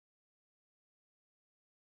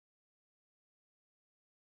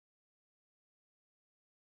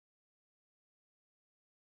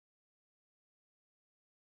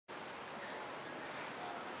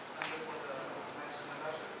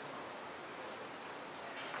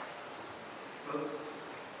So,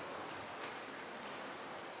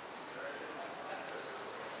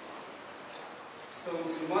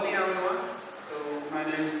 good morning everyone. So, my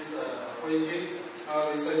name is Junjun,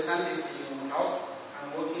 a research scientist in house.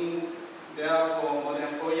 I'm working there for more than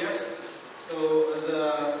 4 years. So, as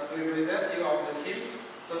a representative of the team,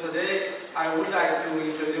 so today I would like to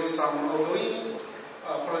introduce some ongoing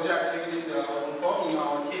projects using the OpenFOAM in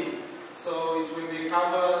our team. So, it will be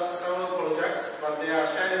cover several projects, but they are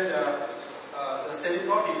sharing the same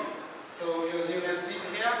topic. So, as you can see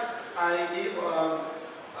here, I give a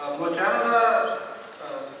more general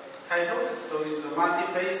title, so it's the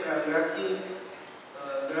multiphase and reacting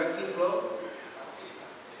flow.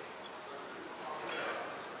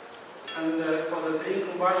 And for the clean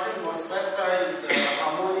combustion, more specified is the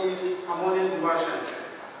ammonia combustion.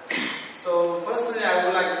 So firstly, I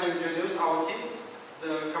would like to introduce our team.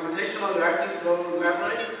 The computational reacting flow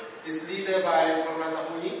library is led by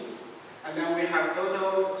Professor Ying. And then we have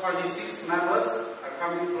total 26 members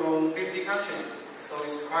coming from 50 countries. So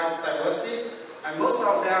it's quite diversity. And most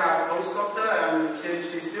of them are postdoctoral and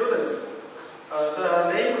PhD students.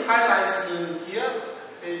 The name highlighted in here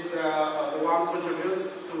is the one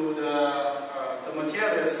contributes to the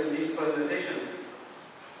materials in these presentations.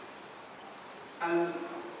 And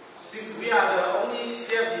since we are the only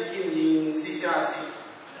CFD team in CCRC,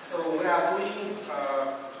 so we are doing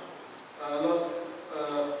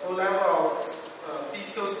full level of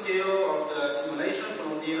physical scale of the simulation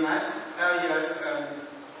from DNS, LES,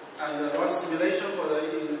 and a lot of simulation for the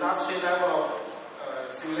industrial level of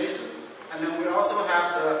simulation. And then we also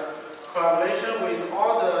have the collaboration with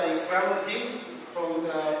all the experiment team from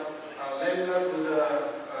the laminar to the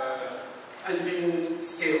engine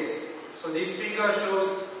scales. So this figure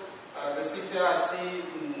shows the CCRC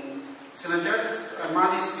synergetics and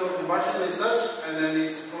multi-scale combustion research, and then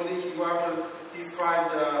it's fully describe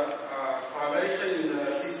the collaboration in the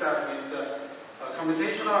CSAT with the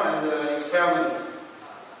computational and the experiments.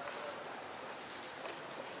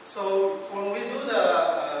 So when we do the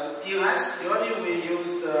DNS, usually we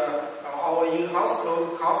use our in-house code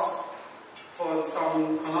cost for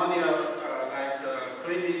some colonial like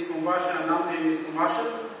previous combustion and non-previous combustion.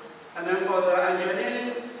 And then for the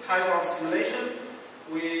engineering type of simulation,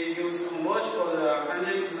 we use Converge for the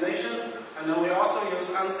engine simulation, and then we also use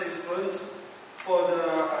ANSYS Sprint for the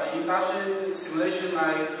industrial simulation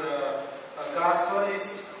like glass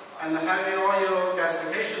furnace and heavy oil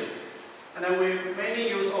gasification. And then we mainly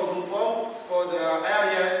use OpenFOAM for the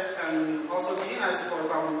LES and also DNS for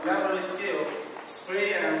some library scale,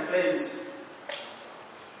 spray and flames.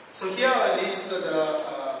 So here I list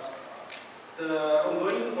the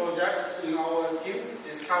ongoing projects in our team.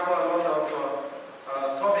 This cover a lot of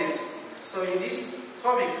topics. So in this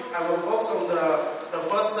topic, I will focus on the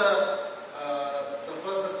first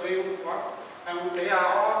three, and they are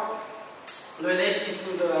all related to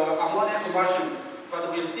the ammonia combustion, but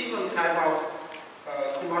with different type of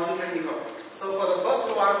combustion technical. So for the first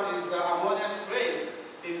one is the ammonia spray.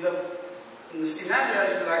 The scenario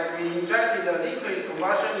is like we injected the liquid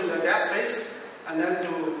combustion in the gas phase, and then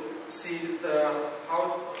to see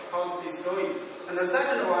how it's going. And the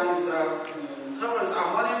second one is the turbulence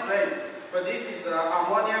ammonia flame, but this is the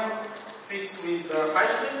ammonia fixed with the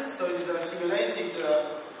hydrogen, so it's a simulated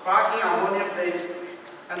cracking ammonia flame.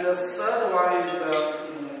 And the third one is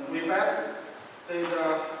there's a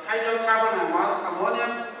hydrocarbon and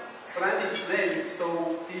ammonia blended flame.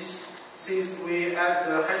 So since we add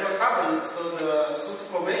the hydrocarbon, so the soot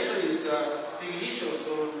formation is the big issue.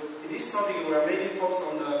 So in this topic, we are mainly focused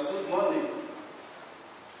on the soot modeling.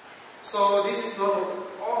 So this is not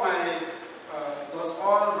all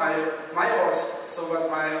my work. So but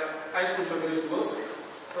I contribute most.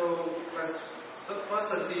 So let's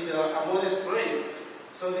first see the ammonia spray.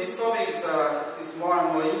 So this topic is more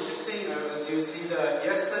and more interesting. As you see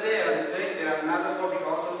yesterday and today, there are another topic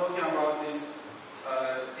also talking about this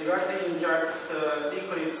directly inject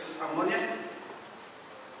liquid ammonia.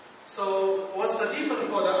 So what's the difference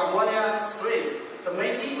for the ammonia spray? The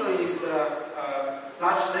main difference is the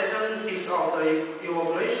large latent heat of the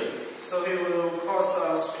evaporation. So it will cause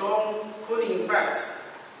a strong cooling effect.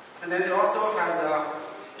 And then it also has a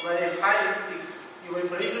very high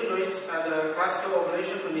evaporation rate at the classical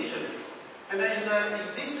operation condition. And then in the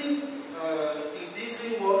existing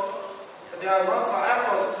work, there are lots of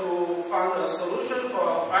efforts to find a solution for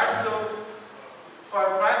a practical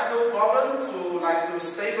problem to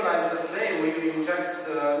stabilize the flame when you inject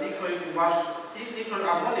the liquid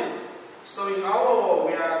ammonia. So in our work,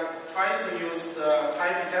 we are trying to use the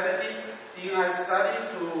high fidelity DNS study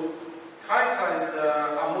to characterize the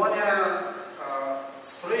ammonia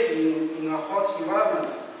spray in a hot environment.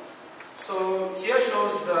 So here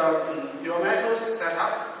shows the numerical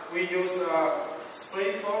setup. We use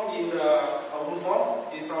spray foam in the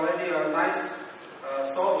OpenFOAM. It's already a nice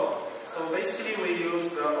solver. So basically we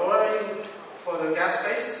use the O-ring for the gas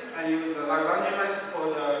phase and use the Lagrange method for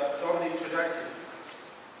the droplet trajectory.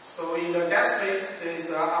 So in the gas phase there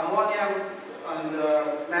is the ammonium and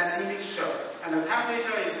the mass mixture, and the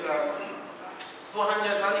temperature is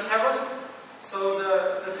 220 Kelvin. So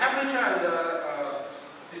the temperature and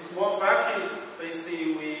this small fraction is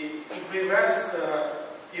basically to prevent the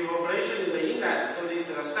evaporation in the inlet. So this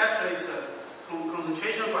is a saturated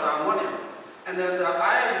concentration for the ammonium, and then the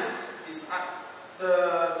air is the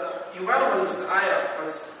environment is the air. But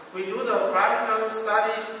we do the practical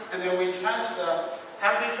study, and then we change the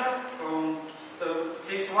temperature from the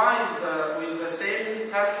case 1 is with the same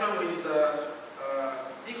temperature with the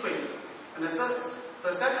liquid, and the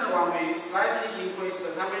second one we slightly increase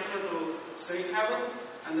the temperature to 3 Kelvin,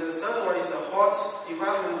 and the third one is the hot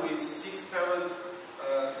environment with 600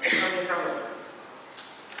 Kelvin.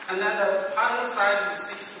 And then the particle size is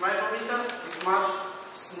 6 micrometer. It's much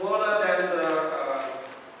smaller than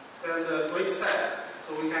the grape size,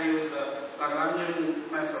 so we can use the Lagrange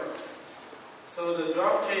method. So the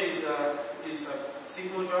geometry is a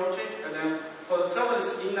simple geometry, and then for the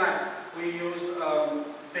turbulence inlet, we use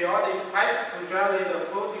periodic pipe to generate the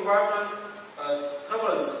full environment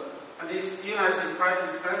turbulence. And this inlet is quite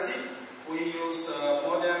expensive. We use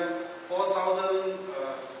more than 4,000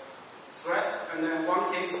 threads, and then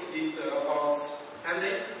one case did about 10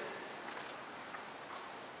 days.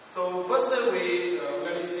 So first let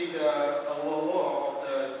me see the overall of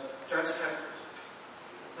the jet cap.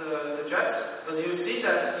 The jet, as you see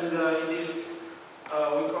that in this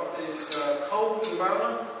we call this cold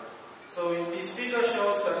environment. So this figure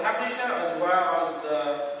shows the temperature as well as the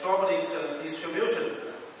droplet distribution.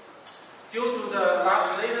 Due to the large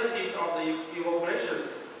latent heat of the evaporation,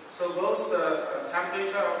 so both the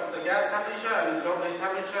temperature, the gas temperature and the droplet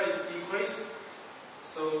temperature is decreased.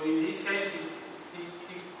 So in this case, it's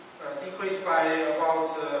decreased by about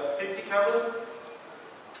 50 Kelvin,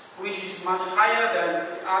 which is much higher than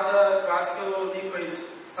other classical liquids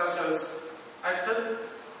such as actin.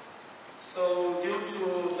 So due to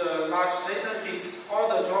the large latent heat, all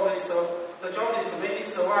the droplets mainly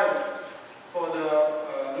survive for the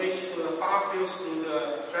reach to the far fields through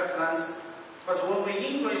the jet length. But when we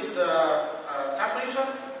increase the temperature,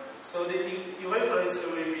 so the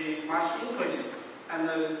evaporation will be much increased, and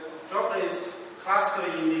the droplets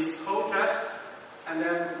classically in this cold jet, and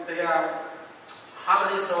then they are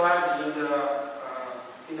hardly survive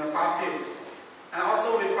in the far field. And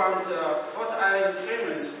also we found hot air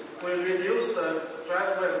entrainment will reduce the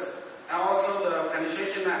jet width and also the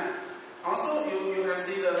penetration length. Also you can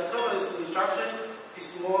see the turbulence construction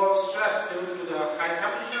is more stressed due to the high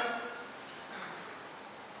temperature.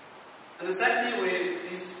 And secondly,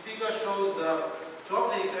 this figure shows the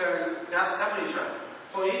droplet and gas temperature.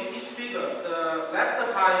 For each figure, the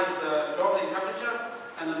left part is the droplet temperature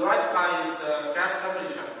and the right part is the gas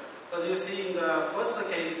temperature. As you see in the first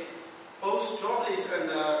case, both droplets and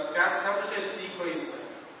the gas temperature is decreased.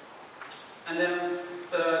 And then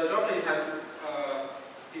the droplet has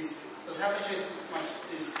the temperature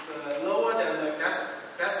is lower than the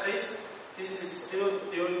gas phase. This is still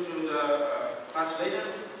due to the much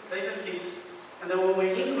latent heat. And then when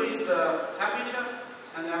we increase the temperature,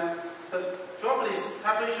 and then the droplet's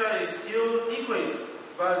temperature is still decreased,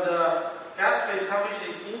 but the gas phase temperature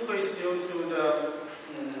is increased due to the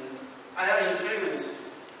air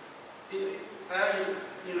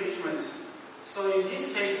enrichment. So in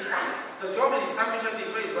this case, the droplet's temperature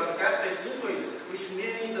decreased, but the gas phase increased, which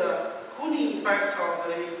means the cooling effect of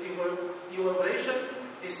the evaporation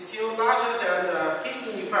is still larger than the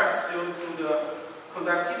heating effects due to the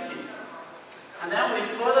conductivity. And then we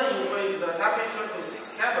further increase the temperature to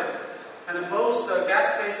 6 Kelvin, and both the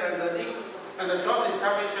gas phase and the droplet's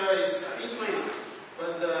temperature is increased,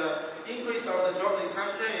 but the increase of the droplet's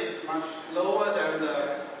temperature is much lower than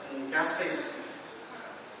the gas phase.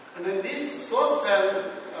 And then this source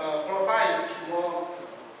profile is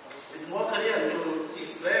more clear to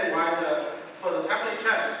explain why for the temperature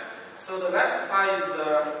change. So the left part is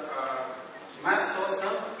the mass source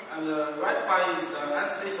term, and the right part is the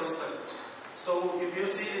density source term. So if you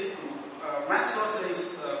see this mass source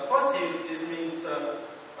is positive, this means the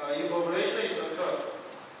evaporation is occurred.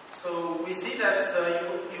 So we see that the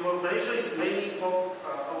evaporation is mainly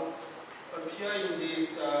appear in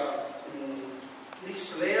this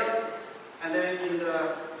mixed layer, and then in the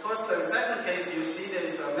first and second case you see there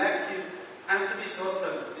is a negative density source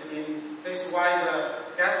term. That's why the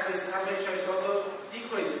gas phase temperature is also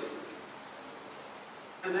decreased.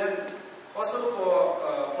 And then Also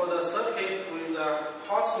for the third case with the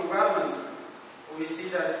hot environment, we see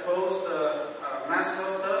that both the mass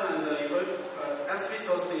source term and the S3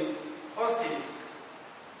 source is positive.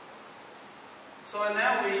 So and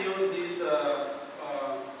then we use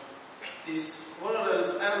this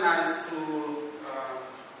volunteers analyze to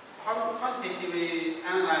quantitatively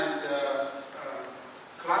analyze the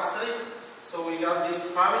clustering. So we got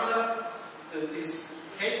this parameter,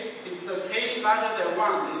 this k. If the k larger than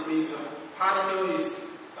 1, this means the particle is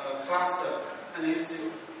clustered, and if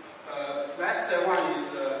less than 1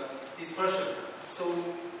 is dispersion. So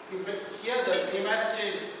here the message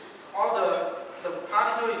is all the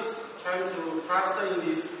particle is trying to cluster in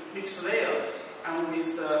this mixed layer, and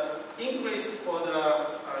with the increase for the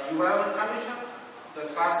environment temperature, the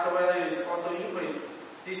cluster value is also increased.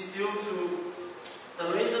 This due to the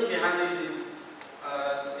reason behind this is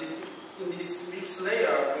in this mixed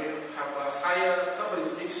layer we have a higher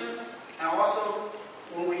turbulence friction, and also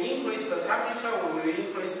when we increase the temperature, when we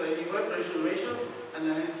increase the evaporation ratio, and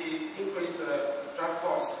then it increase the drag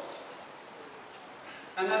force.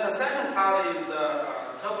 And then the second part is the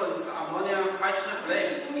turbulence ammonia hydrogen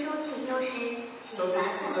flame. So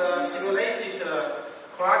this is a simulated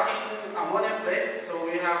cracking ammonia flame. So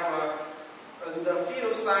we have on the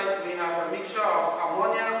field side we have a mixture of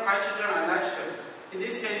ammonia, hydrogen, and nitrogen. In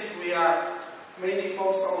this case, we are mainly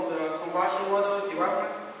focused on the combustion model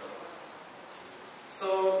development.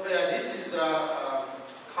 So this is the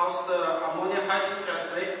caused ammonia hydrogen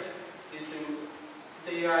flame.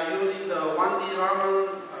 They are using the 1D Raman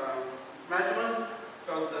measurement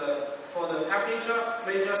for the temperature,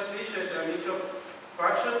 major species, and major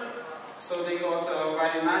fraction. So they got a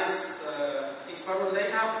very nice experimental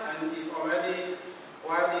data, and it's already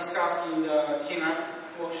well discussed in the TNF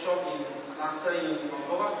workshop last year in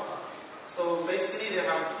October. So basically, they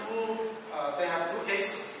have two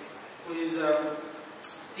cases with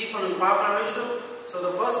different quarter ratio. So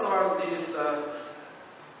the first one is the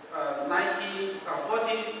 14%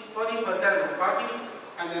 of quarking,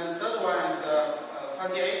 and then the third one is the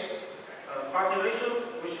 28 quarking ratio,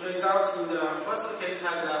 which results in the first case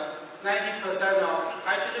has a 90% of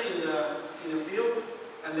hydrogen in the field,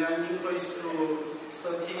 and then increase to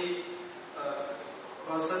 33%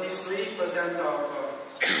 of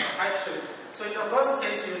hydrogen. So in the first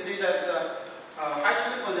case, you see that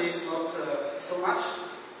hydrogen is not so much.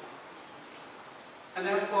 And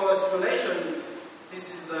then for simulation, this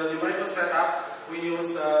is the numerical setup. We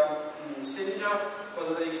use the cylinder for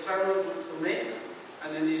the experimental domain,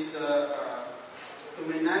 and then this is the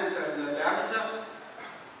domain length and the diameter.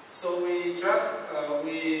 So we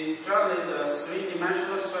generate the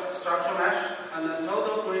three-dimensional structure mesh, and the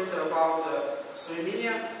total weight about 3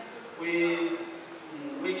 million.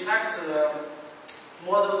 We check the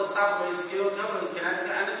model subway scale turbulence kinetic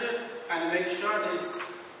energy and make sure this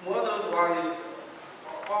modeled one is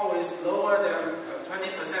always lower than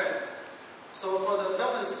 20%. So for the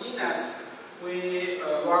turbulence inlet, we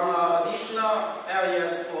run additional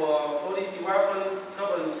areas for fully development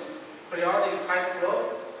turbulence periodic pipe flow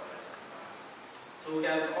to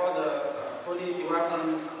get all the fully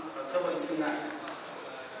development turbulence inlet.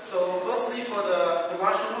 So firstly, for the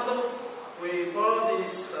combustion model, we borrow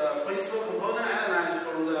this principal component analyzed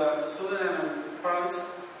from the pseudonym parent.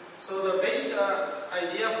 So the basic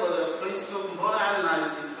idea for the principal component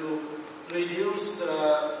analysis is to reduce the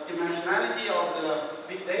dimensionality of the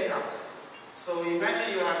big data. So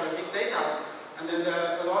imagine you have the big data, and then there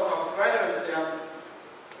are a lot of values there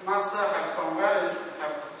must have some values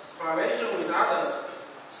have correlation with others.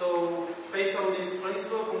 So based on this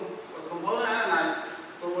principal component analysis,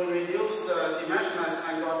 we will reduce the dimensionals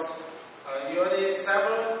and got yearly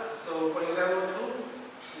several. So for example,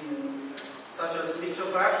 2, such as mixture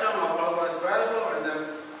fraction or progress variable, and then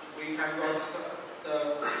we can get the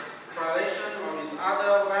correlation of these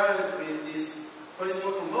other values with this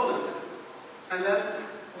principal component. And then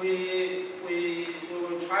we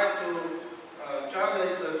will try to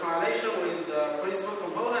generate the correlation with the principal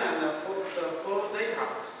component and the full data,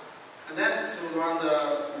 and then to run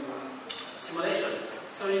the simulation.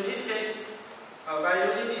 So in this case, by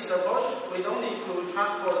using this approach, we don't need to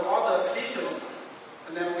transport all the species,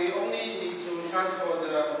 and then we only need to transport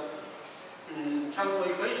the transport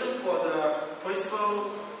equation for the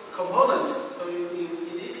principal components. So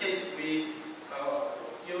in this case, we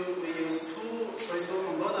use 2 principal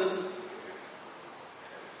components,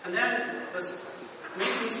 and then the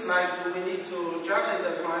missing slide, we need to generate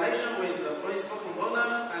the correlation with the principal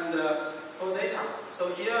component and the full data. So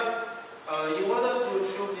here, in order to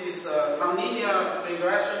show this nonlinear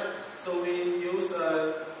regression, so we use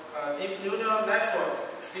a deep neural network.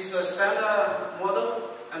 This is a standard model.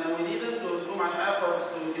 And then we didn't do too much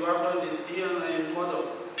efforts to develop this DNA model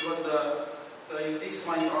because the existing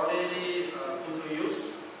one is already put to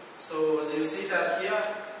use. So as you see that here,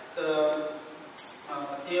 the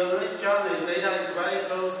DNA data is very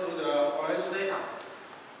close to the orange data.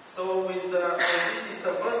 So with this is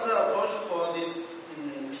the first approach for this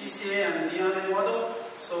PCA and DNA model.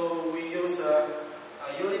 So we use a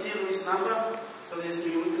unity risk number. So this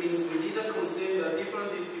means we didn't consider the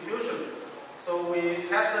different diffusion. So we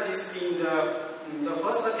tested this in the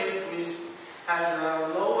first case, which has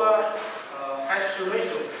a lower Hydrogen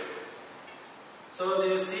ratio. So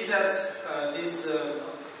you see that this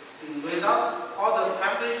result, all the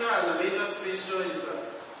temperature and the major species is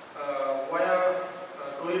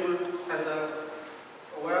has a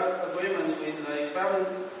well agreement with the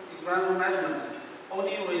experimental measurement.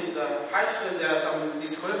 Only with the hydrogen there is some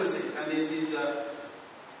discrepancy, and this is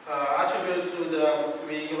attributed to the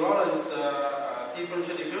ignorance the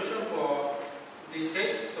differential diffusion for this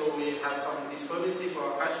case. So we have some discrepancy for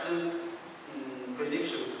hydrogen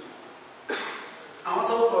predictions. And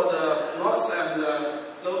also for the NOx and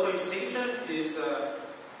local extinction is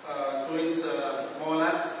doing more or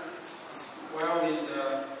less well with the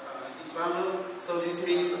experimental. So this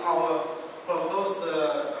means our proposed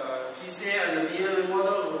PCA and the DNA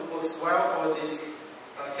model works well for this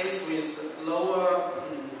case with lower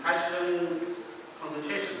hydrogen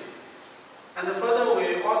concentration. And further,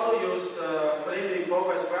 we also use the flaming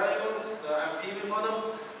progress variable, the FPV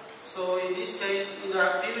model. So in this case, in the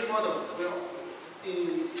FPV model,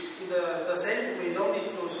 in the same, we don't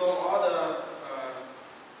need to solve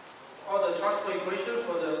all the transfer equation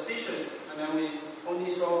for the species, and then we only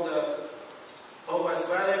solve the progress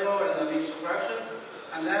variable and the mixture fraction.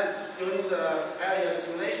 And then during the area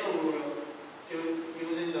simulation, we will do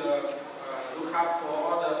using the lookup for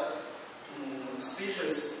all the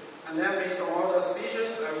species. And then based on all the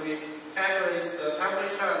species, we calculate the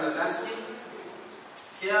temperature and the density.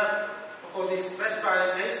 Here, for this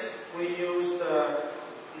specified case, we use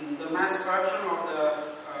the mass fraction of the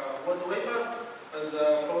water vapor as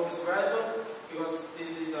a progress variable, because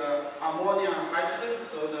this is ammonia and hydrogen,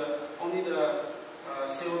 so only the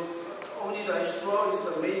H2O is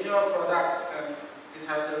the major products, and it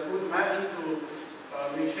has a good mapping to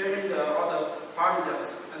retrieving all the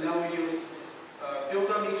parameters. And then we use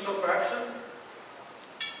Bilger mixture fraction.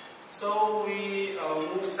 So we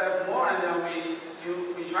move step more, and then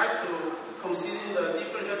we try to consider the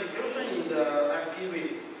differential diffusion in the FPV.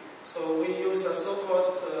 So we use the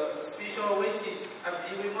so-called spatial weighted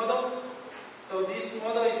FPV model. So this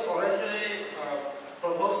model is originally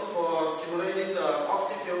proposed for simulating the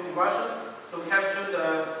oxy-fuel combustion to capture the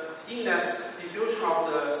inlet diffusion of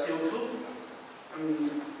the CO2.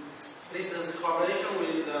 This is collaboration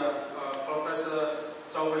with Professor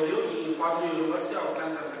Zhao Liu in Huazhong University of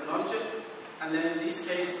Science and Technology. And then in this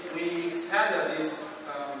case, we extended this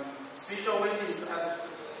spatial weighted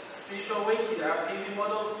FPV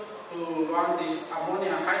model to run this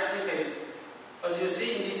ammonia and hydrogen case. As you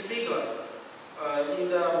see in this figure, in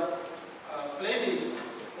the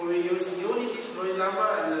flames, we use unity strain number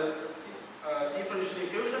and the differential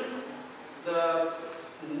diffusion.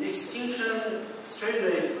 The extinction strain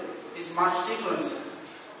rate is much different.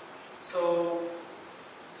 So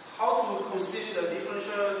how to consider the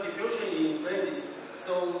differential diffusion in flames?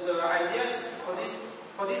 So the idea is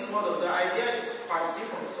for this model, the idea is quite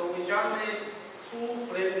simple. So we generate two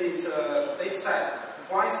flame data sets.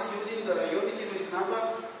 One is using the unity risk number,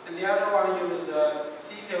 and the other one use the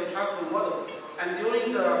detailed transfer model. And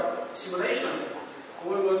during the simulation,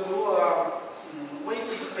 we will do a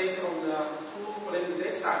weighted based on the two flame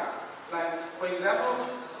data sets. Like for example,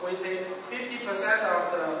 we take 50%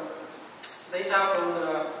 of the data from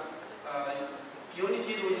the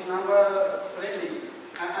unity risk number flames,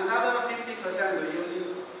 and another 50% using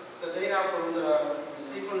the data from the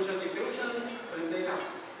differential diffusion flame data.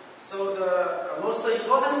 So the most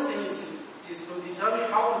important thing is to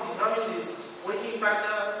determine how to determine this weighting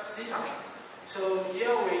factor theta. So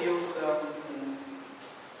here we use the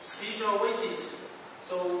spatial weighted.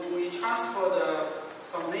 So we transfer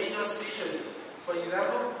some major species. For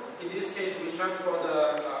example, in this case we transfer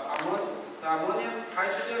the ammonia,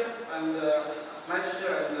 hydrogen, and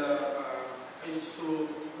nitrogen, and H2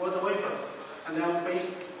 water vapor. And then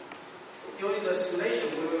during the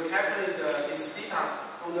simulation, we will calculate this theta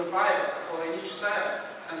on the file for each cell,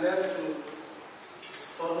 and then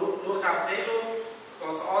for lookup table,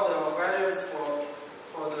 got all the values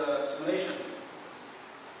for the simulation.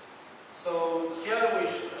 So here we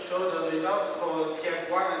show the results for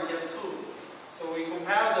TF1 and TF2. So we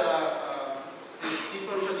compare the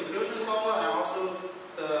differential diffusion solver and also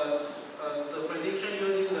the prediction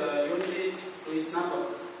using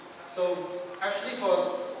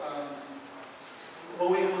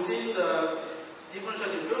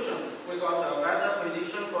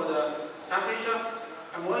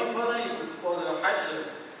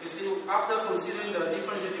after considering the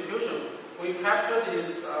differential diffusion, we capture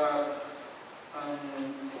this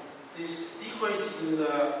this decrease in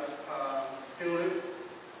the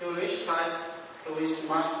fuel rich side, so it's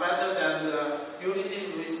much better than the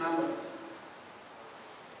unity Lewis number.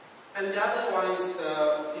 And the other one is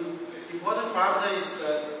the important parameter is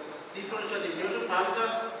the differential diffusion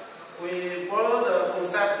parameter. We borrow the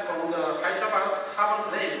concept from the hydrocarbon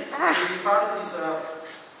flame. We define this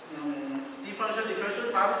differential diffusion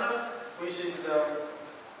parameter, which is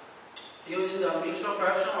using the mixture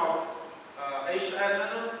fraction of H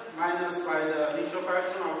element minus by the mixture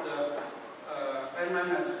fraction of the N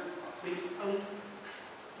element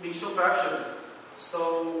mixture fraction.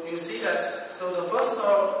 So you see that. So the first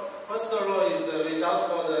row is the result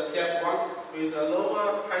for the TF1 with a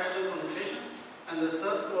lower hydrogen concentration, and the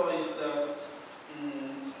third row is the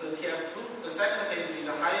TF2. The second case is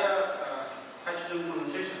a higher hydrogen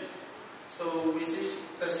concentration. So we see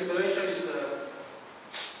the simulation is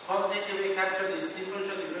quantitatively capture this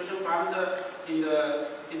differential diffusion parameter in the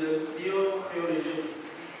real field regime.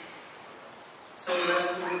 So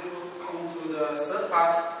let's move on to the third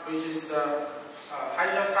part, which is the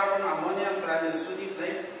hydrocarbon ammonia blended shooting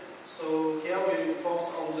flame. So here we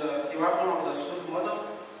focus on the development of the shoot model.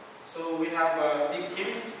 So we have a big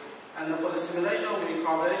team, and for the simulation, we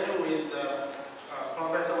collaboration with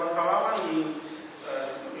Professor Wakawama in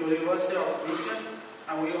University of Michigan,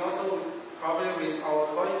 and we also cooperate with our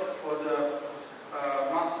colleague for the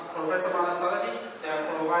Professor Manasalati. They are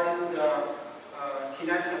providing the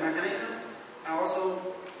kinetic mechanism, and also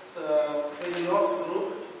the Benelux group.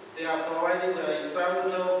 They are providing the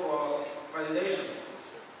experimental for validation.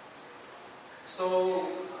 So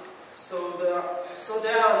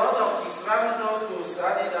there are a lot of experimental to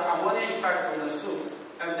study the ammonia effect on the suit,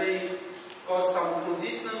 and they got some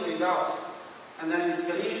consistent results. And then it's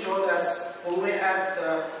clearly show that when we add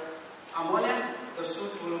the ammonia, the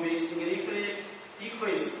suit will be significantly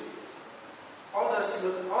decreased. All the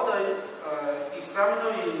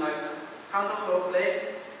experimental in like counterflow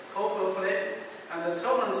flake, co-flow flake, and the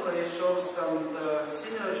turbulence flake shows the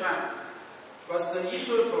similar trend. But the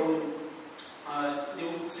issue from the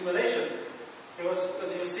simulation, because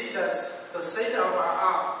you see that the state of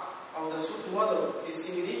RR of the suit model is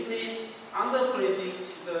significantly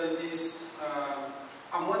underpredict this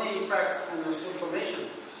ammonia effect on the suit formation.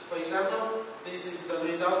 For example, this is the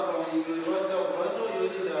result from University of Toronto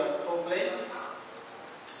using the co-flake.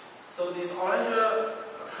 So this orange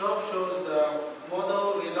curve shows the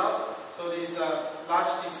model result. So there is a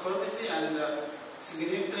large discrepancy and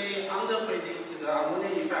significantly underpredicts the ammonia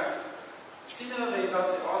effect. Similar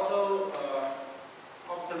results also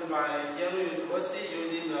obtained by Yale University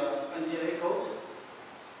using the NGA code.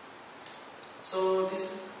 So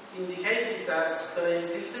this indicated that the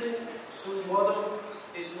existing suit model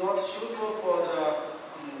is not suitable for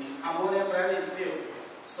the ammonia blending field.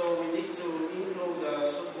 So we need to include the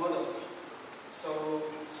suit model.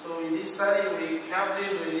 So in this study, we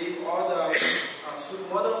carefully relieve all the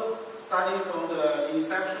suit model, starting from the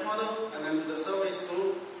inception model and then to the surface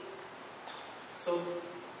group. So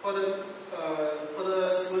for the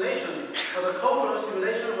simulation, for the co-flow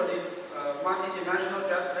simulation for this multi-dimensional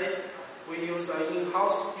jet flake, we use an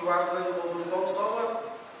in-house developed OpenFOAM solver,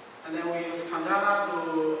 and then we use Cantana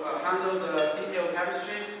to handle the detailed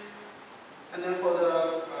chemistry. And then for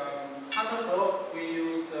the counterflow, we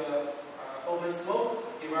use the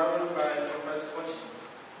OpenSmoke developed by Professor Kochi.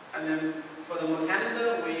 And then for the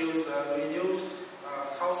mechanism, we use the reduced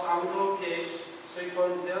Gauss-Armco pH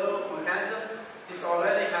 3.0 mechanism. This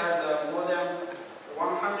already has more than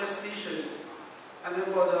 100 species. And then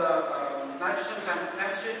for the nitrogen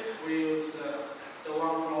chemistry, we use the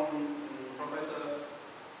one from Professor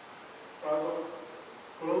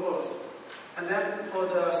Globos. And then for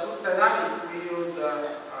the suit dynamic, we use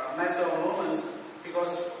the method of moments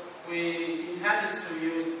because we intended to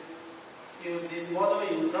use this model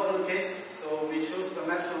in turbulent case, so we choose the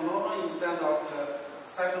method of moment instead of the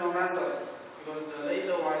cyclone method because the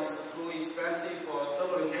later one is too expensive for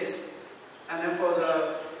turbulent case. And then for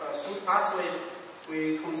the suit pathway,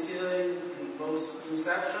 we consider both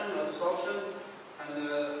inception, absorption,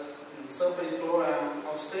 and surface flow and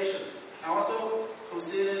oxidation. And also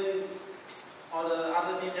considering all the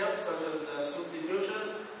other details such as the suit diffusion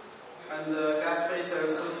and the gas phase and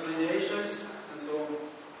suit radiations and so on.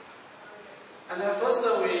 And then first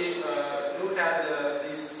we look at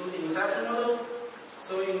this suit inception model.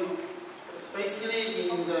 So basically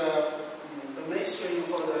in the mainstream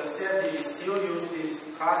for the CFD still use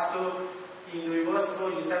this classical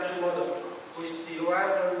irreversible inception model, which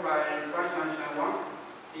derived by Franklin and Wang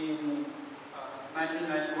in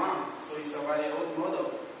 1991. So it's a very old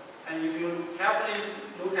model. And if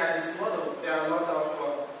at this model, there are a lot of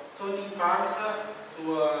tuning parameters to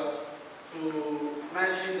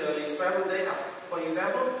match the experiment data. For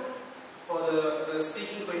example, for the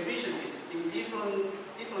sticking coefficient, in different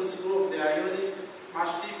groups, they are using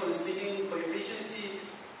much different sticking coefficient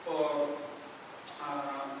for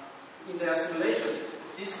in their simulation.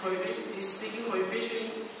 This sticking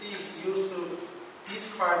coefficient is used to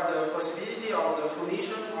describe the possibility of the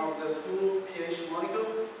collision of the two pH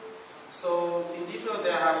molecules. So in different,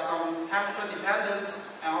 they have some temperature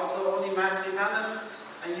dependence and also only mass dependence,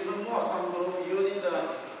 and even more, some group using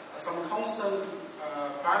some constant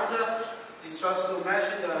parameter is just to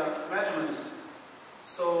measure the measurements.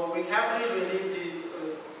 So we carefully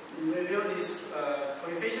review this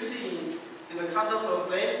coefficient in the counterflow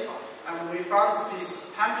flame, and we found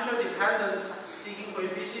this temperature-dependent sticking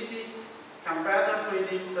coefficient can better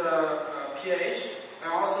predict pH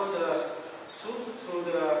and also the suit to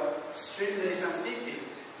the stream rate sensitivity,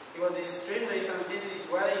 because this stream rate sensitivity is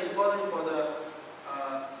very important for the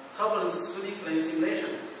turbulent shooting flame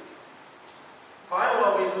simulation.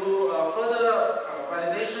 However, we do further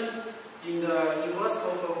validation in the inverse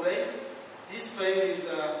cold-flow flame. This flame is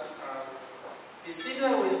the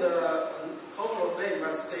signal with the cold-flow flame,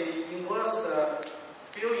 but they inverse the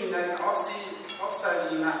fuel inlet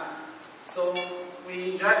oxidized inlet. So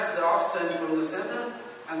we inject the oxidant from the center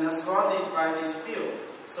and surround it by this fuel.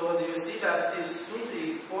 So you see that this soot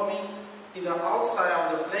is forming in the outside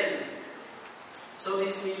of the flame. So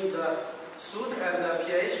this means the soot and the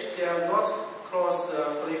pH, they are not cross the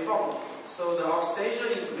free form. So the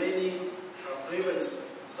oxidation is mainly prevented.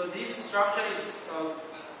 So this structure is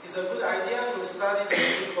a good idea to study the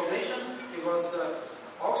soot formation, because the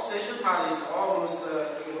oxidation part is almost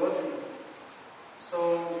irregular. So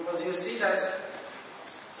as you see that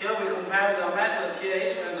here we compare the metal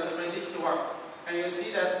pH and the predicted one, and you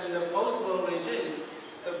see that in the post-flow region,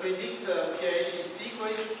 the predicted pH is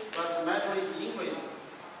decreased, but the metal is increased.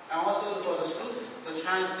 And also for the soot, the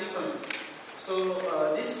change is different. So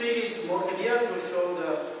this figure is more clear to show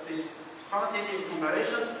this quantitative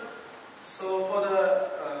comparison. So for the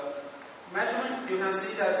measurement, you can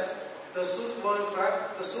see that the soot volume,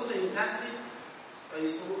 the soot intensity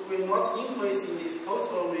will not increase in this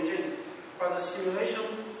post-flow region, but the simulation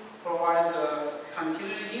provides a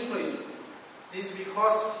continued increase. This is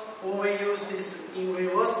because when we use this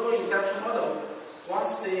irreversible inception model,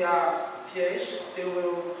 once they are pH, they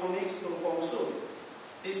will commit to form soot.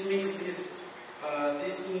 This means this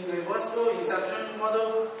irreversible inception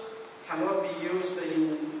model cannot be used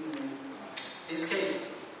in this case.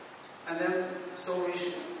 And then, so we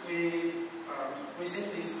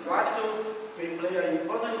think this radical will play an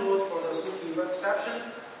important role for the soot inception.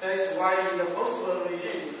 That is why in the post-flow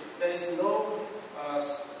region, there is no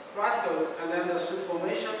radical, and then the soot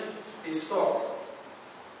formation is stopped.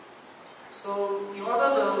 So in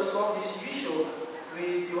order to solve this issue,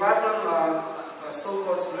 we developed a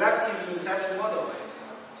so-called reactive inception model.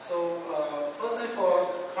 So firstly, for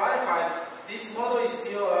clarify, this model is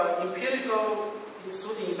still an empirical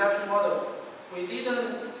soot inception model. We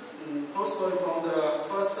didn't postpone from the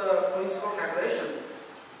first principle calculation.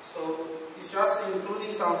 So it's just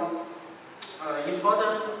including some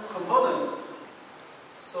important component.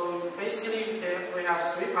 So basically, we have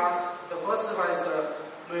three parts. The first part is the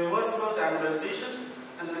reversible dimerization,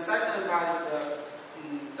 and the second part is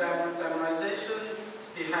the dimerization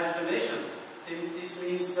dehydrogenation. This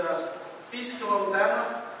means the physical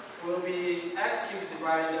dimer will be activated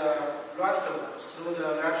by the radical through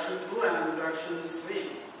the reaction 2 and reaction 3.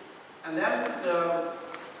 And then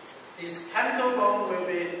this chemical bond will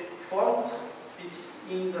be formed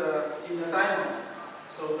in the dimer.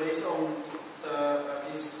 So based on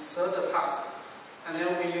this third part. And then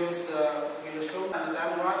we use the show and the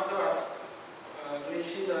dimer radical as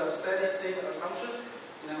reaching the steady state assumption.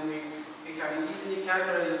 And then we can easily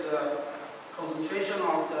calculate the concentration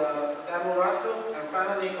of the dimer radical, and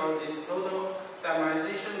finally got this total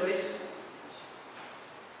dimerization rate.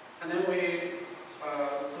 And then we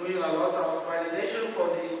doing a lot of validation for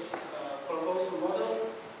this proposed model.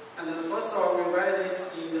 And then first of all, we validate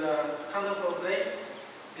in the counterflow flame.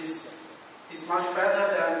 This is much better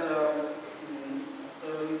than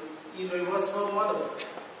the irreversible model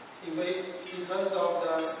in terms of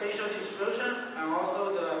the spatial distribution and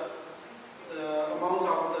also the amount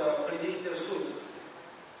of the predicted soot.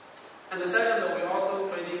 And the second, we also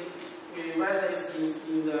validate in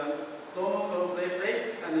the normal cold flame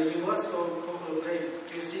and the inverse cold flame.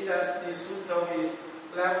 You see that this soot curve is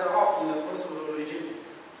left off in the post-flow region.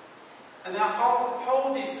 And then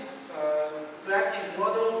how this reactive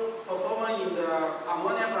model performing in the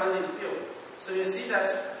ammonia blended field. So you see that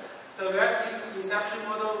the reactive inception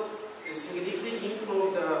model significantly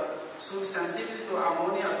improved the soot sensitivity to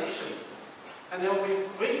ammonia addition. And then we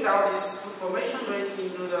break down this soot formation rate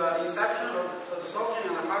into the inception of adsorption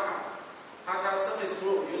and Haka surface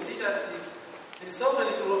group. You see that this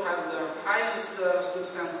surface group has the highest soot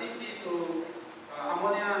sensitivity to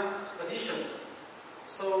ammonia addition.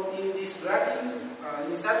 So in this reactive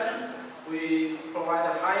inception, we provide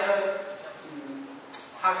a higher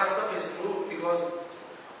Haka surface group because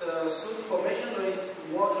the soot formation rate is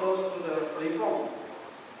more close to the free form.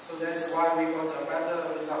 So that's why we got a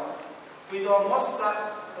better result. We do one more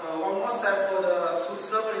step for the soot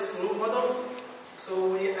surface group model. So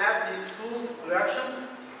we add this two reaction.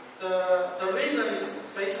 The reason is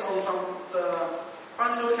based on some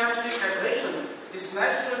control chemistry calculation. This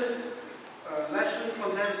naturally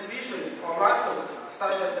contained species or radical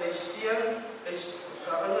such as HCl,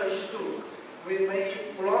 NH2, we may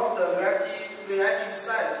block the reactive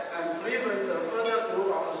sites and prevent the further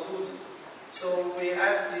growth of the soot. So we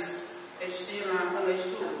add this HCl and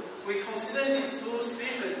NH2. We consider these two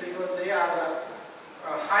species because they are the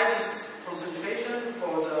highest concentration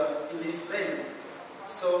in this flame.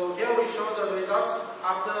 So here we show the results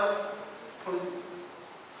after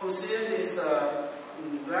considering this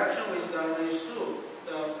reaction with the NH2.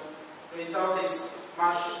 The result is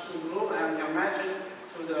much improved and can match it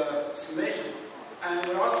to the simulation. And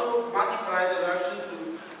we also multiply the reaction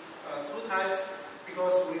to two types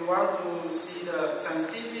because we want to see the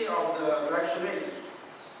sensitivity of the reaction rate.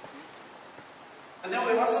 And then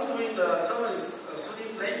we're also doing the turbulence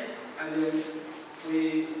sooting flame, and then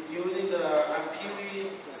we using the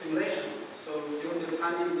FPV simulation. So during the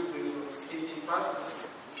timings we will skip this part.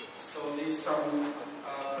 So this is some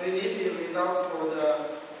preliminary results for the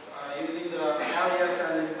using the LES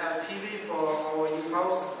and FPV for our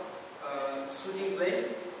in-house sooting flame.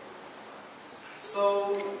 So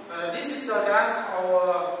this is the gas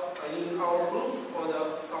in our group for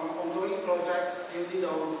some ongoing projects using the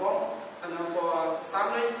OpenFOAM. And then for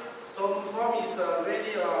summary, so OpenFOAM is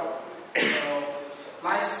really a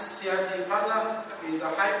nice CFD partner with a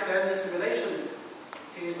high fidelity simulation.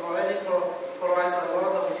 He already provides a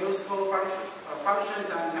lot of useful functions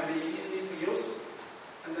and can be easily to use.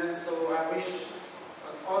 And then so I wish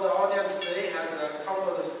all the audience today has a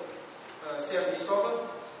comfort CFD solver.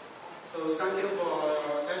 So thank you for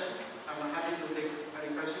your attention. I'm happy to take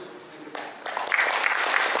any questions. Thank you.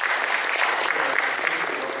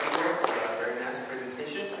 For a very nice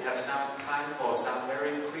presentation. We have some time for some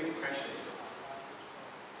very quick questions.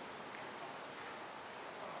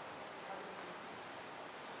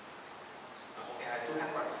 Okay, I do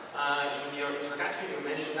have one. In your introduction, you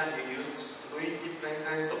mentioned that you used 3 different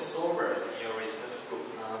kinds of solvers in your research group.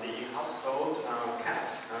 The in-house code,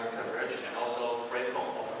 CAPS, Converge, and also spray foam,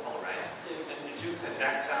 OpenFOAM, right? Yes. And did you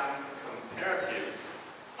conduct some comparative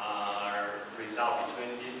result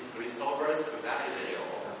between these 3 solvers to validate your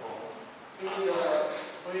OpenFOAM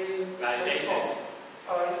validations?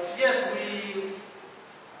 Yes,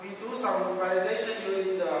 we do some validation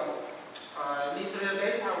using the literal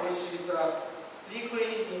data, which is the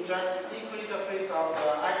liquid phase of the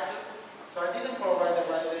active. So I didn't provide the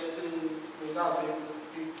validation result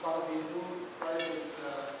because we do validate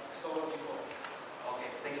solver before. Okay,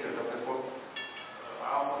 thank you, Dr. Prof. I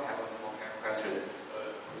also have a small question.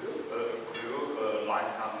 Could you line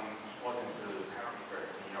some important parameters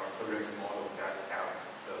in your turbulence model that have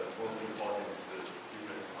the most important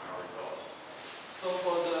difference on your results? So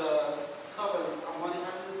for the turbulence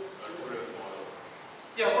ammonia turbulence model.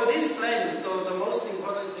 Yeah, for this flame, so the most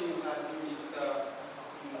important thing is I think is the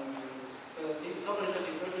differential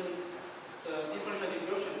diffusion,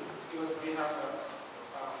 because we have a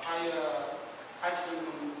higher